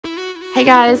Hey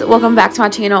guys, welcome back to my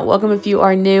channel. Welcome if you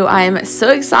are new. I am so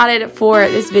excited for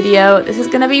this video. This is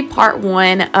going to be part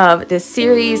one of this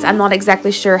series. I'm not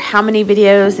exactly sure how many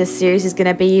videos this series is going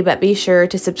to be, but be sure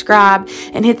to subscribe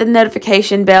and hit the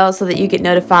notification bell so that you get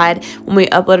notified when we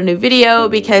upload a new video,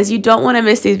 because you don't want to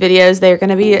miss these videos. They're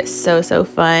going to be so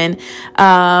fun.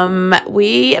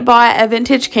 We bought a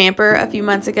vintage camper a few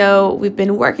months ago. We've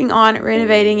been working on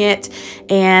renovating it,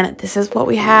 and this is what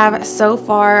we have so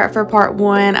far for part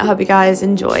one. I hope you guys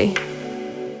enjoy.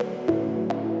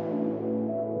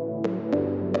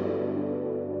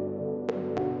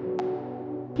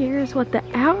 Here's what the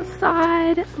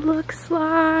outside looks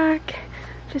like.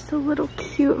 Just a little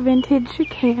cute vintage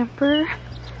camper.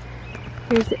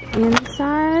 Here's the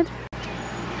inside.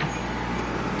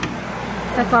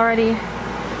 That's already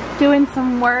doing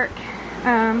some work.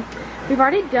 We've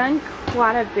already done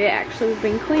quite a bit actually. We've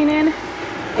been cleaning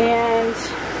and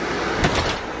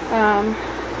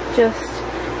just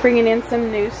bringing in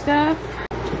some new stuff.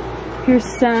 Here's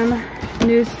some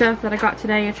new stuff that I got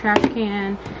today, a trash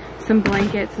can, some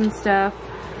blankets and stuff.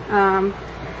 And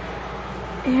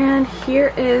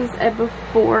here is a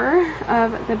before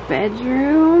of the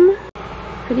bedroom.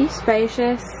 Pretty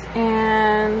spacious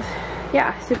and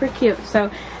yeah, super cute.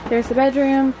 So there's the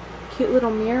bedroom, cute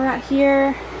little mirror right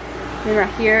here. And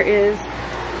right here is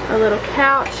a little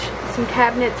couch, some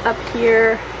cabinets up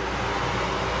here.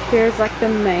 Here's like the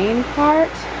main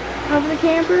part of the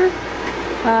camper.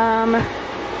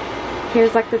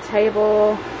 Here's like the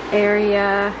table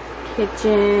area,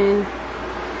 kitchen,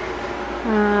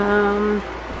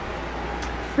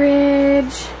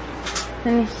 fridge.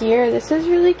 And here, this is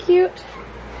really cute.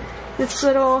 This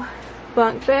little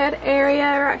bunk bed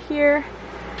area right here.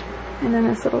 And then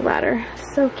this little ladder.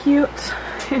 So cute.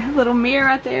 Little mirror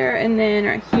right there. And then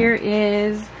right here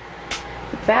is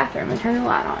the bathroom. And turn the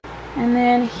light on. And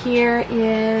then here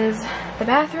is the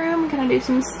bathroom. I'm gonna do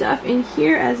some stuff in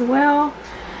here as well.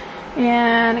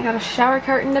 And I got a shower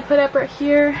curtain to put up right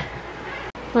here.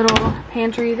 Little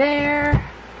pantry there.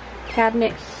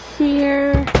 Cabinet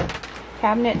here.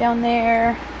 Cabinet down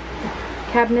there.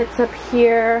 Cabinets up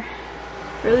here.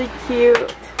 Really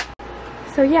cute.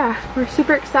 So yeah, we're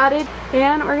super excited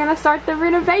and we're gonna start the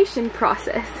renovation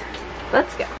process.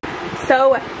 Let's go.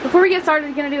 So before we get started,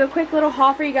 I'm going to do a quick little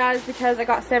haul for you guys because I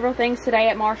got several things today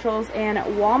at Marshall's and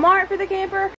Walmart for the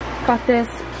camper. Got this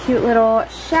cute little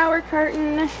shower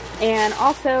curtain and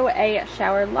also a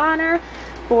shower liner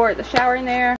for the shower in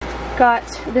there. Got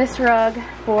this rug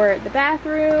for the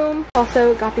bathroom.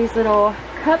 Also got these little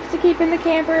cups to keep in the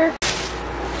camper.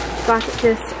 Got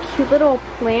this cute little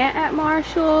plant at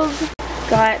Marshall's.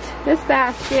 Got this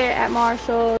basket at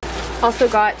Marshall's. Also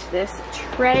got this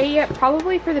tray,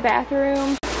 probably for the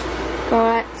bathroom.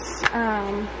 Got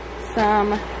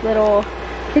some little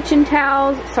kitchen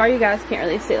towels. Sorry you guys can't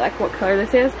really see like what color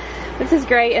this is. This is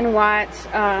gray and white.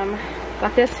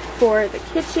 Got this for the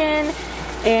kitchen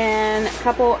and a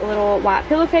couple little white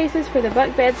pillowcases for the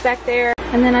bunk beds back there.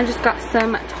 And then I just got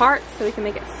some tarts so we can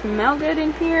make it smell good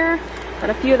in here. Got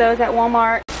a few of those at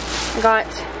Walmart. I got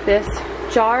this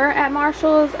jar at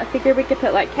Marshall's. I figured we could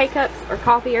put like K-cups or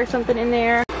coffee or something in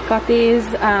there. Got these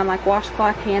like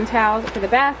washcloth hand towels for the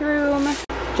bathroom.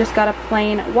 Just got a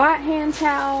plain white hand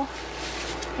towel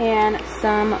and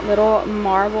some little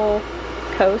marble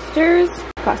coasters.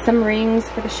 Got some rings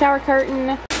for the shower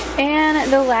curtain.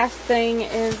 And the last thing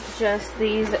is just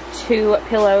these two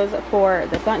pillows for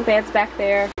the bunk beds back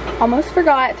there. Almost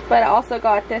forgot, but I also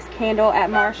got this candle at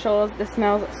Marshall's. This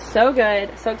smells so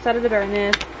good. So excited to burn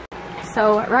this.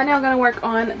 So right now I'm going to work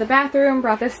on the bathroom.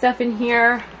 Brought this stuff in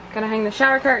here. Gonna hang the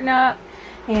shower curtain up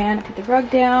and put the rug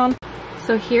down.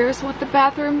 So here's what the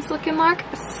bathroom's looking like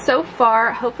so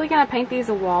far. Hopefully gonna paint these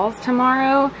walls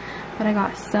tomorrow. But I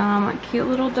got some cute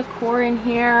little decor in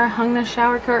here. Hung the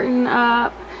shower curtain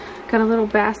up. Got a little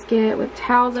basket with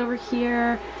towels over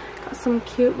here. Got some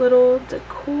cute little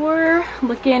decor.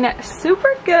 Looking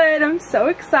super good. I'm so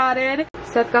excited.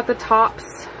 So I've got the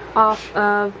tops off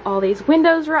of all these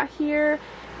windows right here.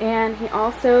 And he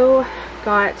also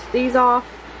got these off.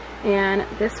 And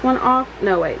this one off.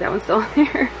 No, wait, that one's still on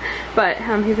there. But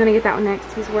he's gonna get that one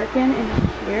next. He's working in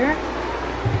here.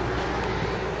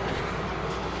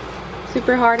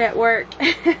 Super hard at work.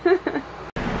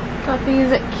 Got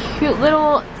these cute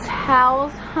little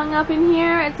towels hung up in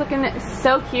here. It's looking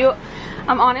so cute.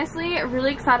 I'm honestly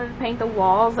really excited to paint the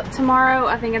walls tomorrow.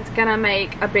 I think it's gonna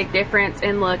make a big difference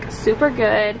and look super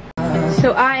good.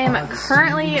 So I am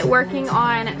currently working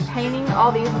on painting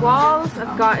all these walls.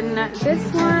 I've gotten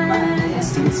this one.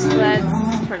 Let's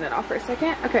turn that off for a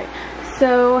second. Okay,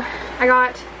 so I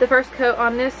got the first coat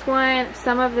on this one,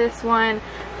 some of this one,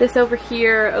 this over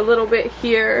here, a little bit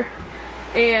here,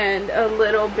 and a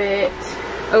little bit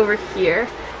over here.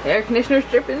 The air conditioner's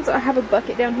dripping, so I have a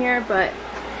bucket down here, but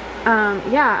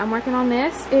yeah, I'm working on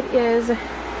this. It is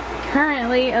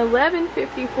currently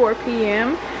 11:54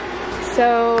 p.m.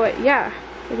 So yeah,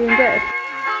 we're doing good.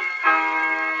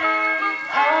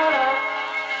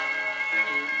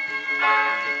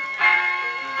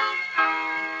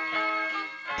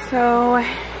 So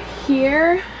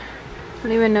here, I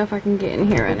don't even know if I can get in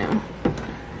here right now.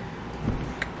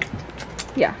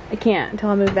 Yeah, I can't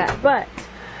until I move that. But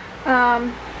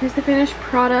here's the finished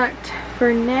product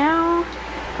for now.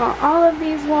 Got all of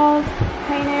these walls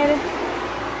painted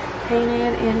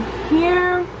in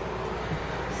here.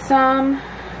 Some,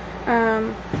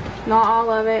 not all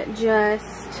of it,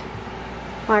 just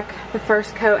like the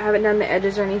first coat. I haven't done the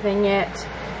edges or anything yet.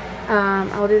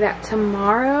 I'll do that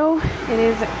tomorrow. It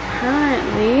is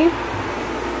currently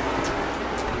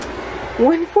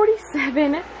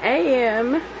 1:47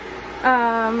 a.m.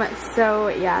 So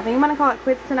yeah, I think I'm gonna call it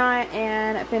quits tonight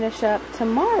and finish up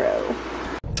tomorrow.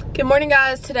 Good morning,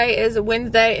 guys. Today is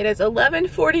Wednesday. It is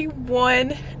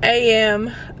 11:41 a.m.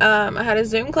 I had a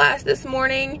Zoom class this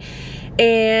morning,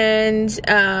 and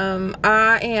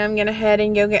I am gonna head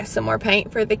and go get some more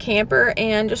paint for the camper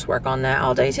and just work on that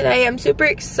all day today. I'm super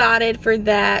excited for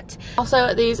that.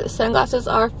 Also, these sunglasses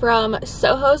are from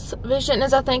SOJOS Vision,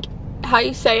 is I think how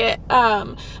you say it,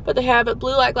 but they have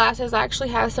blue light glasses. I actually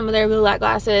have some of their blue light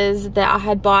glasses that I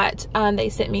had bought. They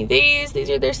sent me these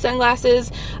are their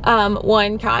sunglasses,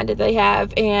 one kind that they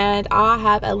have, and I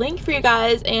have a link for you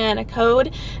guys and a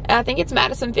code. I think it's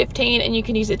Madison 15, and you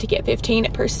can use it to get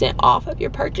 15% off of your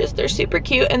purchase. They're super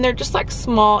cute, and they're just like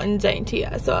small and dainty,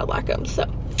 so I like them. So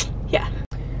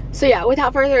yeah,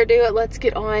 without further ado, let's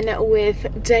get on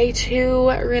with day 2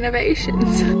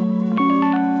 renovations.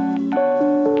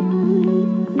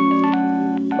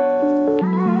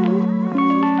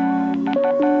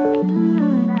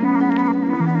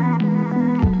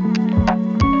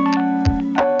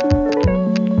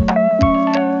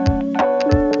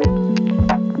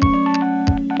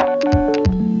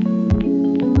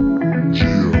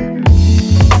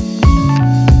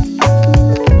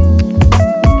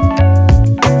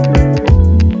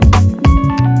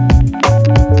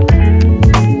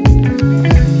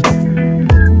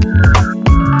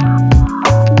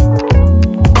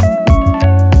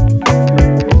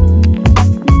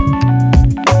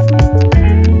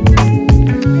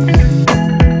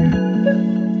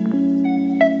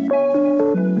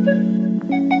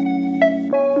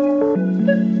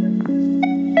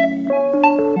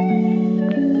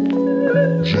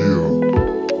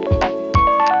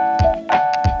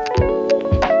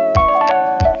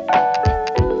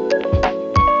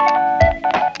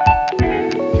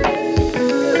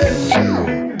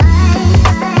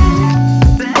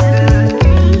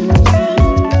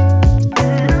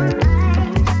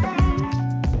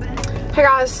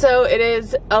 So it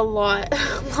is a lot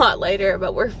later,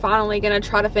 but we're finally gonna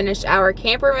try to finish our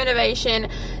camper renovation.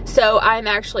 So I'm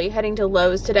actually heading to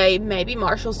Lowe's today, maybe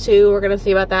Marshall's too. We're gonna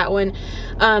see about that one.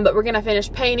 But we're gonna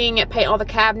finish paint all the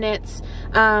cabinets.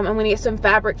 I'm gonna get some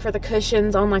fabric for the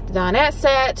cushions on like the dinette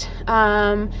set.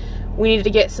 We needed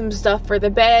to get some stuff for the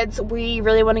beds. We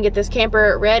really want to get this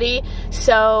camper ready,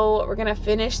 so we're gonna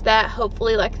finish that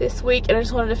hopefully like this week, and I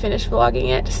just wanted to finish vlogging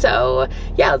it. So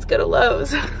yeah, let's go to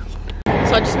Lowe's.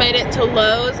 So I just made it to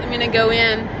Lowe's. I'm gonna go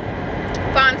in,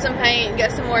 find some paint,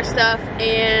 get some more stuff,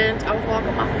 and I'll vlog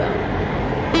on my phone.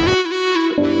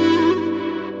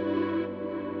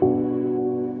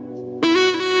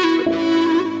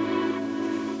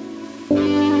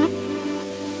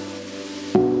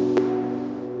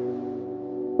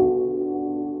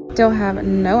 Still have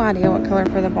no idea what color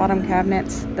for the bottom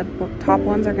cabinets. The top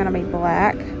ones are gonna be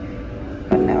black,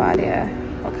 but no idea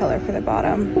what color for the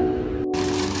bottom.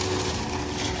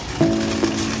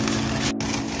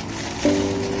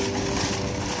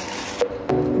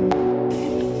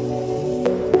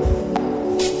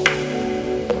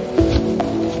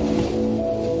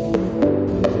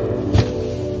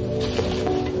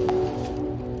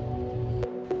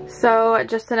 So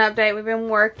just an update, we've been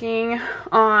working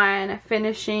on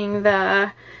finishing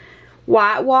the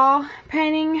white wall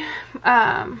painting.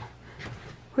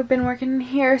 We've been working in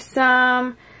here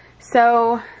some.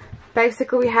 So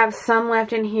basically we have some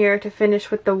left in here to finish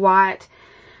with the white,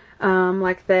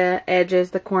 like the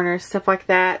edges, the corners, stuff like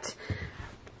that.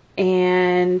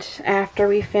 And after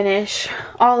we finish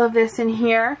all of this in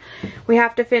here, we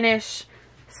have to finish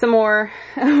some more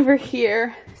over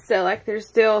here. So like there's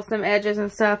still some edges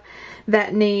and stuff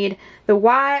that need the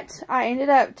white. I ended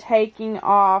up taking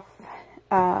off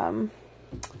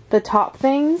the top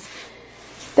things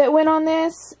that went on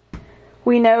this.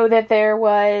 We know that there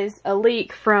was a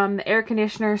leak from the air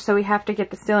conditioner, so we have to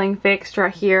get the ceiling fixed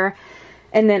right here.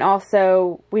 And then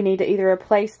also we need to either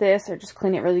replace this or just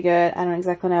clean it really good. I don't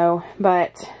exactly know,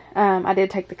 but I did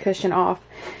take the cushion off.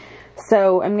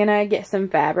 So I'm gonna get some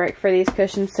fabric for these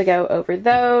cushions to go over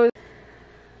those.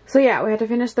 So yeah, we have to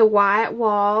finish the white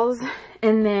walls,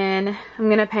 and then I'm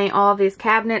gonna paint all of these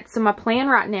cabinets. So my plan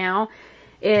right now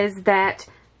is that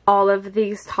all of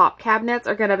these top cabinets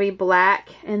are gonna be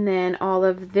black, and then all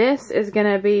of this is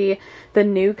gonna be the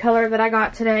new color that I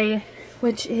got today,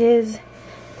 which is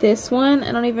this one.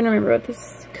 I don't even remember what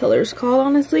this color is called,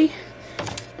 honestly.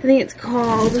 I think it's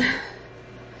called,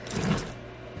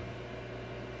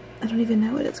 I don't even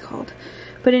know what it's called.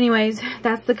 But anyways,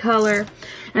 that's the color.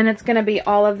 And it's going to be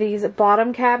all of these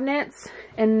bottom cabinets.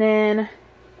 And then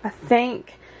I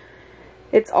think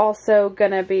it's also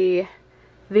going to be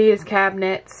these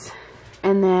cabinets.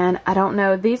 And then, I don't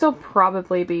know, these will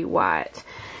probably be white.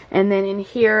 And then in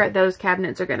here, those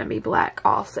cabinets are going to be black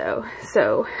also.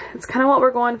 So, it's kind of what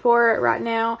we're going for right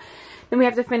now. Then we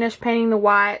have to finish painting the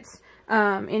whites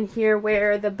in here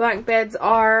where the bunk beds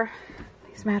are.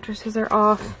 These mattresses are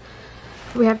off.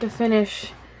 We have to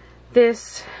finish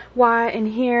this white in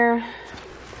here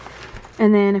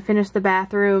and then finish the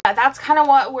bathroom. That's kind of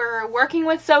what we're working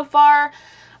with so far.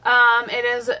 It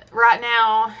is right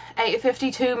now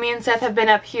 8:52. Me and Seth have been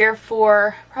up here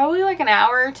for probably like an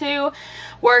hour or two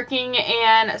working,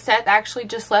 and Seth actually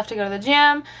just left to go to the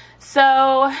gym.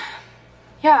 So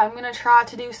yeah, I'm gonna try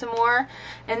to do some more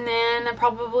and then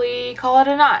probably call it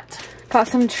a night. Got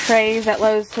some trays at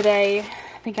Lowe's today.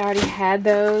 I think I already had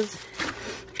those.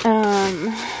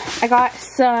 I got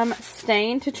some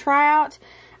stain to try out.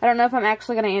 I don't know if I'm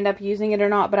actually going to end up using it or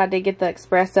not, but I did get the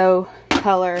espresso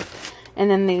color.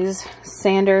 And then these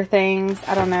sander things.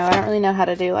 I don't know. I don't really know how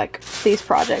to do like these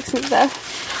projects and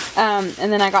stuff.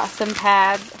 And then I got some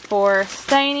pads for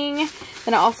staining.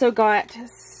 And I also got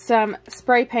some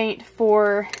spray paint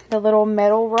for the little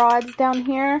metal rods down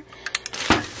here.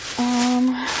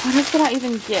 What else did I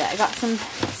even get? I got some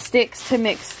sticks to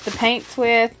mix the paints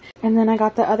with. And then I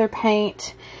got the other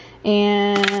paint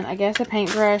and I guess a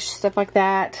paintbrush, stuff like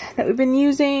that we've been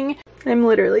using. I'm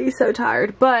literally so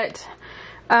tired, but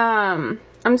I'm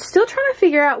still trying to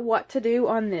figure out what to do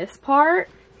on this part,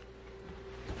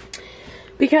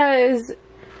 because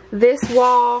this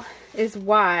wall is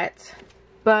white,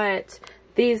 but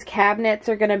these cabinets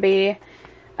are going to be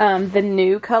the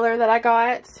new color that I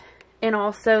got. And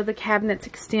also the cabinets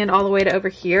extend all the way to over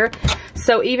here.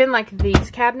 So even like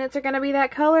these cabinets are going to be that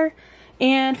color.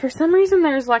 And for some reason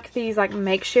there's like these like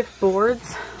makeshift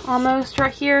boards almost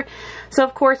right here. So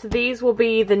of course these will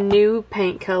be the new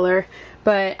paint color.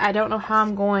 But I don't know how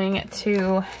I'm going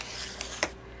to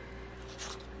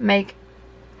make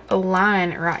a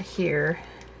line right here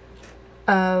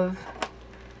of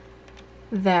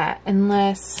that.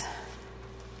 Unless,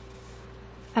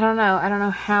 I don't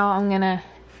know how I'm going to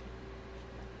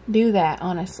do that,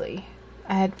 honestly.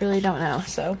 I really don't know.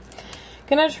 So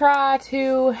gonna try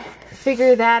to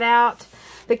figure that out.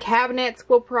 The cabinets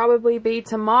will probably be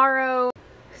tomorrow.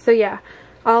 So yeah,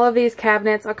 all of these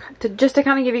cabinets, just to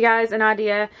kind of give you guys an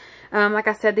idea, like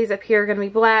I said, these up here are gonna be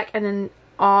black, and then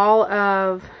all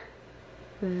of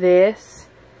this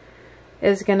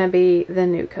is gonna be the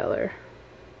new color.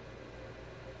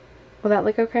 Will that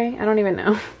look okay? I don't even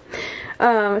know.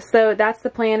 So that's the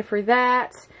plan for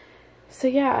that. So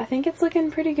yeah, I think it's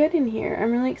looking pretty good in here.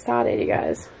 I'm really excited, you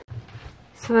guys.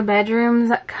 So the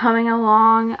bedroom's coming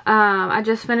along. I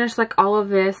just finished like all of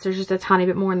this. There's just a tiny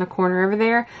bit more in the corner over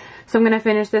there. So I'm going to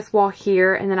finish this wall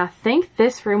here. And then I think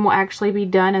this room will actually be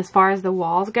done as far as the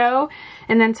walls go.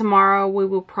 And then tomorrow we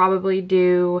will probably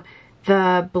do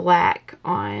the black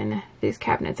on these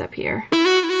cabinets up here.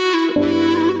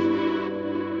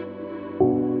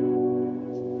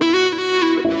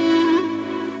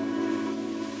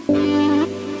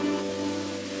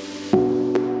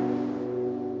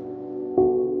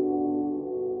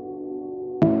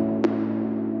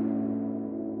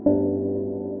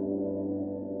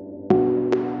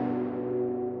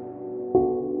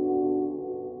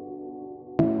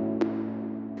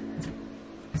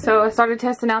 So I started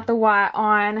testing out the white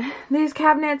on these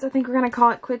cabinets. I think we're going to call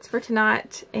it quits for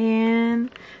tonight and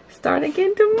start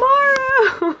again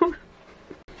tomorrow.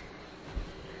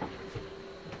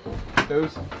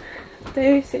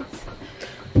 Deuces.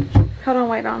 Hold on,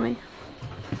 wait on me.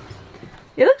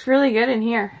 It looks really good in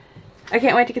here. I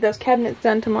can't wait to get those cabinets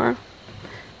done tomorrow.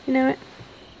 You know it?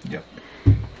 Yep.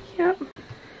 Yep.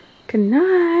 Good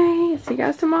night. See you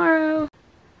guys tomorrow.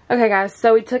 Okay guys,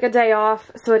 so we took a day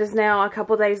off, so it is now a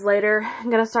couple days later.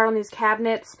 I'm gonna start on these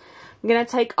cabinets. I'm gonna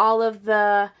take all of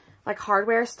the like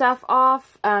hardware stuff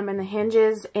off and the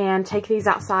hinges and take these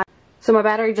outside. So my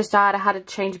battery just died. I had to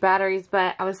change batteries,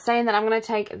 but I was saying that I'm gonna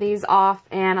take these off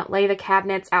and lay the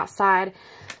cabinets outside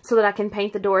so that I can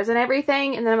paint the doors and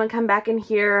everything, and then I'm gonna come back in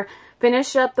here,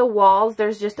 finish up the walls.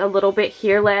 There's just a little bit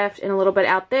here left and a little bit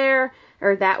out there,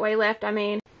 or that way left, I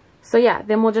mean. So yeah,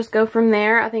 then we'll just go from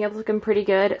there. I think it's looking pretty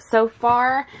good so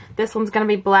far. This one's going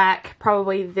to be black,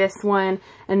 probably this one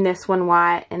and this one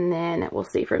white, and then we'll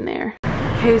see from there.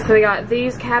 Okay, so we got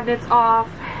these cabinets off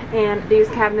and these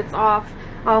cabinets off.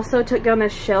 I also took down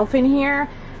this shelf in here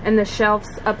and the shelves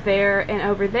up there and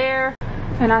over there.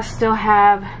 And I still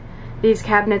have these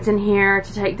cabinets in here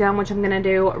to take down, which I'm going to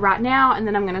do right now, and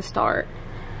then I'm going to start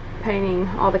painting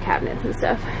all the cabinets and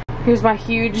stuff. Here's my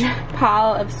huge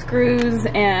pile of screws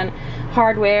and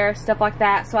hardware, stuff like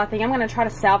that. So I think I'm going to try to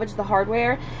salvage the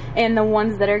hardware, and the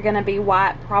ones that are going to be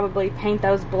white, probably paint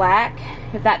those black.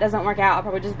 If that doesn't work out, I'll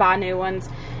probably just buy new ones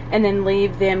and then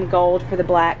leave them gold for the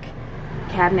black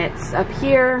cabinets up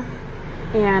here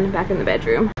and back in the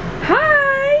bedroom.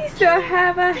 Hi! So I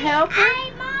have a helper.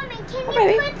 Hi, Mommy.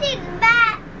 Can you put it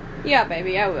back? Yeah,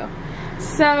 baby, I will.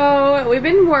 So we've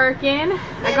been working.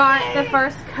 I got the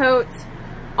first coat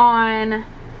on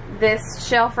this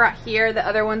shelf right here. The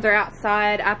other ones are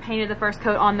outside. I painted the first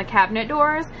coat on the cabinet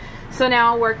doors. So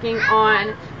now working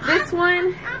on this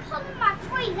one. I'm putting my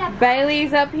freeze up.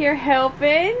 Baylee's up here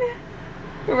helping,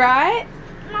 right?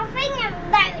 My finger's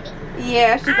dirty.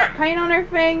 Yeah, she's got paint on her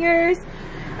fingers.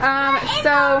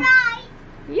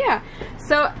 Yeah.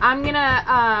 So I'm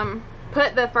gonna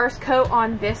put the first coat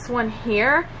on this one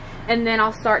here, and then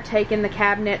I'll start taking the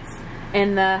cabinets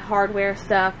and the hardware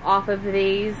stuff off of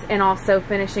these, and also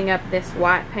finishing up this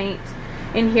white paint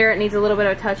in here. It needs a little bit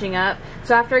of touching up.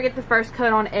 So after I get the first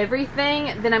coat on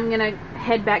everything, then I'm gonna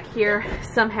head back here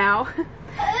somehow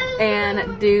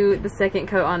and do the second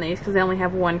coat on these, because they only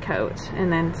have one coat, and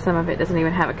then some of it doesn't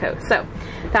even have a coat. So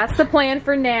that's the plan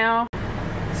for now.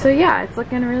 So yeah, it's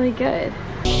looking really good.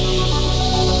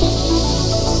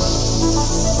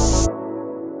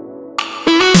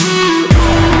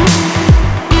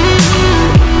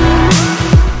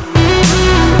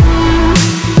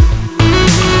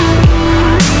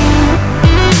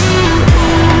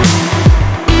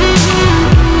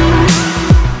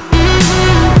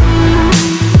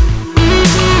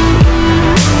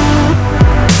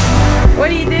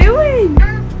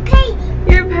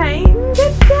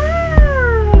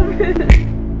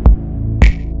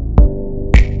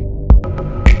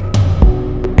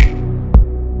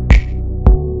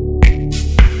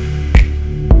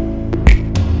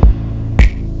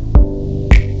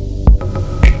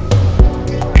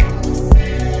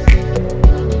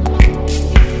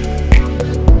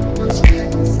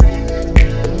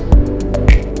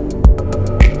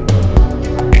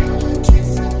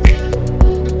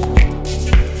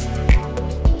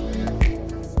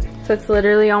 So it's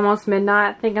literally almost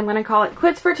midnight. I think I'm going to call it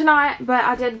quits for tonight, but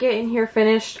I did get in here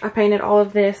finished. I painted all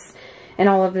of this and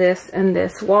all of this and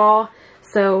this wall.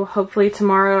 So hopefully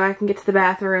tomorrow I can get to the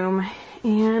bathroom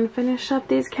and finish up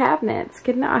these cabinets.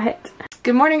 Good night.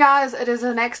 Good morning, guys. It is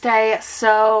the next day.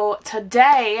 So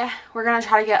today we're going to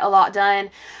try to get a lot done.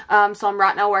 So I'm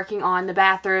right now working on the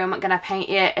bathroom. I'm going to paint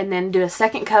it and then do a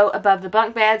second coat above the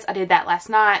bunk beds. I did that last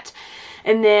night.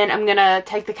 And then I'm going to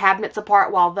take the cabinets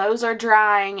apart while those are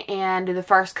drying and do the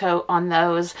first coat on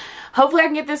those. Hopefully I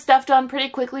can get this stuff done pretty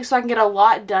quickly so I can get a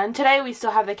lot done today. We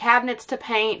still have the cabinets to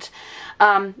paint,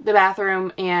 the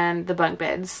bathroom, and the bunk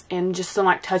beds, and just some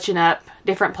like touching up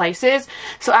different places.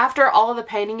 So after all of the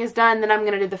painting is done, then I'm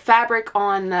going to do the fabric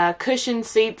on the cushion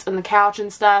seats and the couch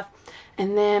and stuff.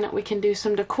 And then we can do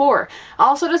some decor. I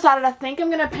also decided I think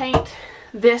I'm going to paint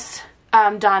this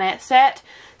dinette set.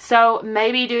 So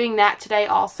maybe doing that today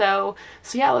also.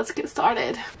 So yeah, let's get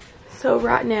started. So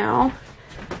right now,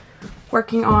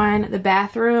 working on the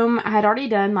bathroom. I had already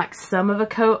done like some of a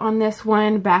coat on this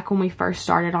one back when we first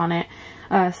started on it.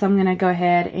 So I'm going to go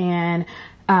ahead and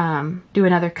do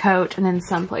another coat, and then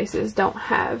some places don't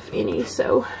have any.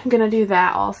 So I'm going to do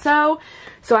that also.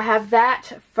 So I have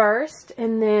that first,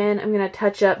 and then I'm going to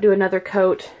touch up, do another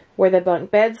coat where the bunk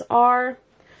beds are.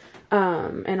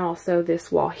 And also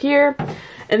this wall here,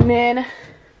 and then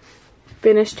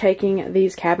finish taking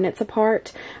these cabinets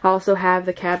apart. I also have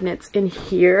the cabinets in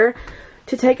here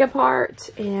to take apart,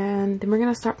 and then we're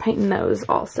gonna start painting those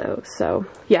also. So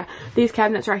yeah, these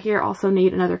cabinets right here also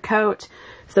need another coat,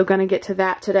 so gonna get to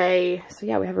that today. So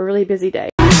yeah, we have a really busy day.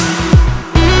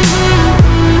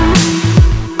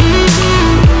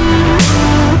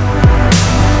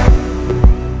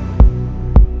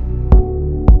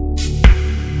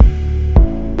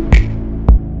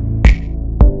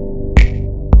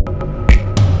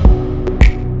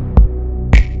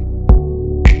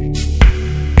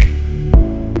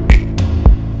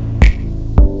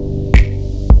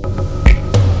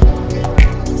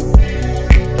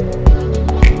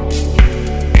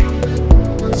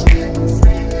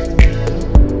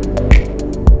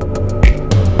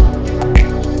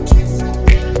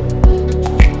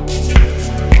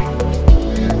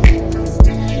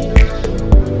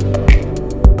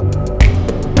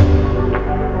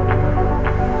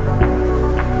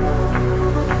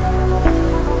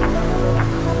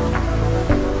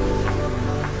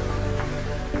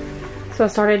 So I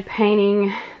started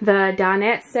painting the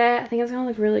dinette set. I think it's gonna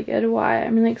look really good. Why?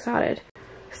 I'm really excited.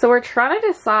 So we're trying to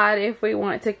decide if we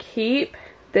want to keep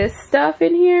this stuff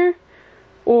in here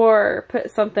or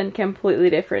put something completely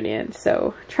different in.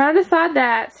 So trying to decide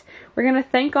that. We're gonna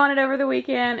think on it over the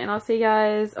weekend, and I'll see you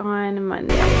guys on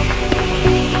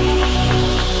Monday.